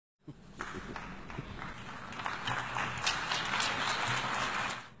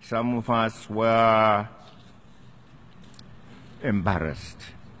some of us were embarrassed,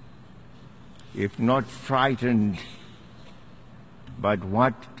 if not frightened, but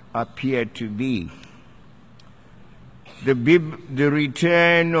what appeared to be the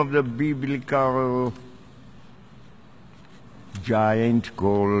return of the biblical giant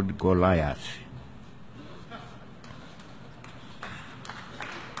called Goliath.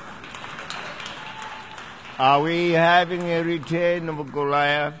 Are we having a return of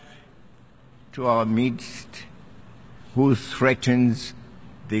Goliath to our midst, who threatens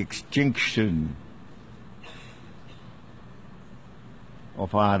the extinction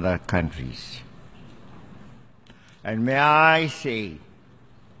of other countries? And may I say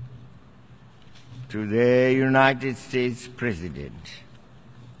to the United States President,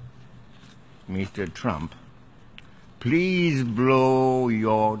 Mr. Trump, please blow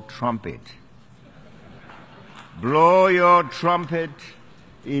your trumpet. Blow your trumpet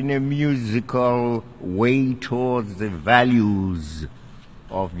in a musical way towards the values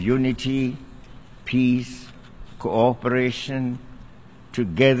of unity, peace, cooperation,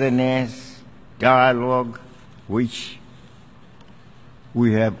 togetherness, dialogue, which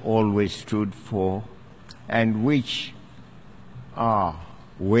we have always stood for and which are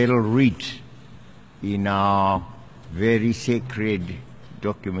well writ in our very sacred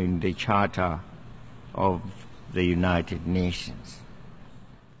document, the Charter of the United Nations.